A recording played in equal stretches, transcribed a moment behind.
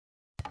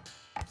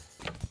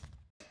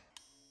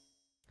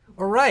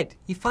Alright,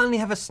 you finally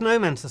have a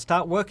snowman to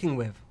start working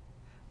with.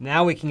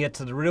 Now we can get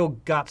to the real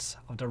guts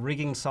of the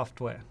rigging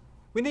software.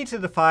 We need to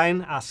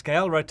define our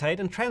scale, rotate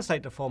and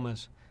translate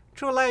deformers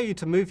to allow you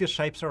to move your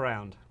shapes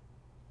around.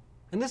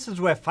 And this is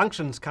where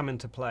functions come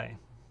into play.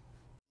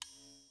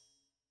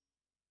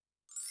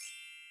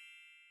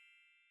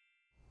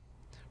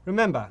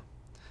 Remember,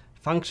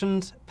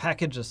 functions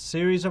package a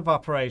series of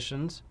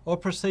operations or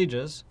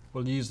procedures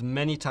we'll use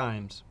many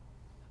times.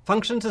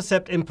 Functions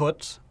accept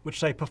inputs which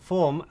they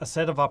perform a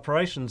set of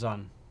operations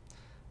on.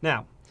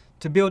 Now,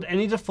 to build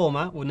any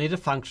deformer, we'll need a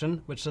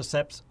function which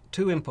accepts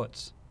two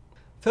inputs.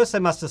 First, they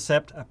must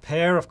accept a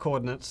pair of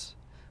coordinates,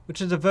 which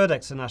is a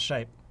vertex in our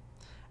shape,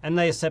 and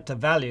they accept a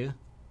value,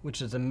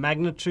 which is the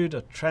magnitude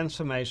of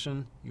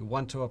transformation you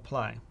want to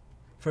apply.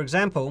 For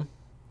example,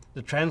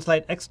 the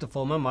translate x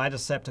deformer might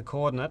accept a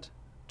coordinate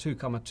 2,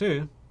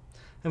 2,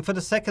 and for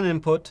the second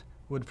input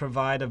would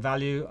provide a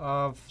value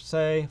of,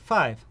 say,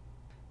 5.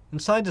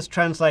 Inside this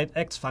translate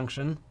x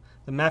function,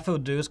 the math it will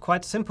do is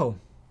quite simple.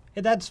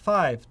 It adds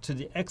 5 to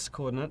the x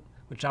coordinate,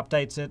 which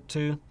updates it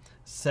to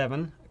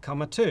 7,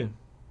 2.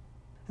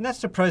 And that's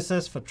the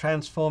process for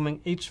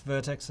transforming each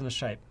vertex in a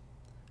shape.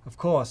 Of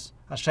course,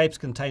 our shapes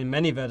contain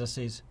many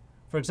vertices.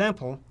 For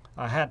example,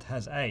 our hat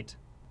has 8.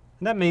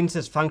 And that means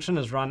this function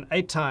is run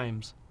 8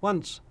 times,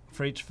 once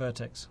for each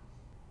vertex.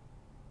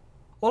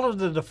 All of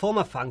the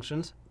deformer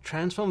functions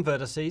transform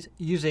vertices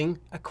using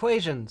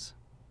equations.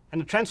 And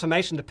the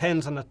transformation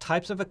depends on the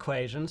types of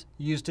equations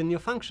used in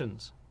your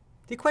functions.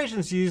 The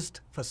equations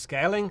used for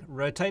scaling,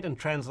 rotate, and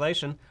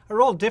translation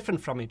are all different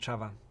from each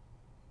other.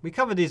 We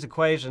cover these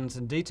equations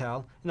in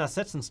detail in our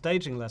sets and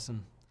staging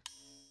lesson.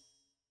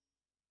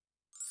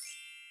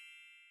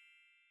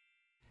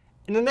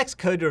 In the next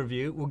code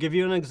review, we'll give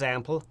you an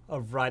example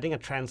of writing a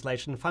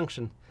translation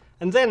function.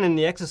 And then in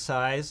the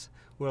exercise,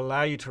 we'll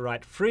allow you to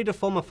write 3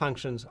 deformer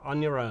functions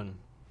on your own.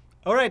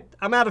 All right,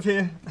 I'm out of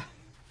here.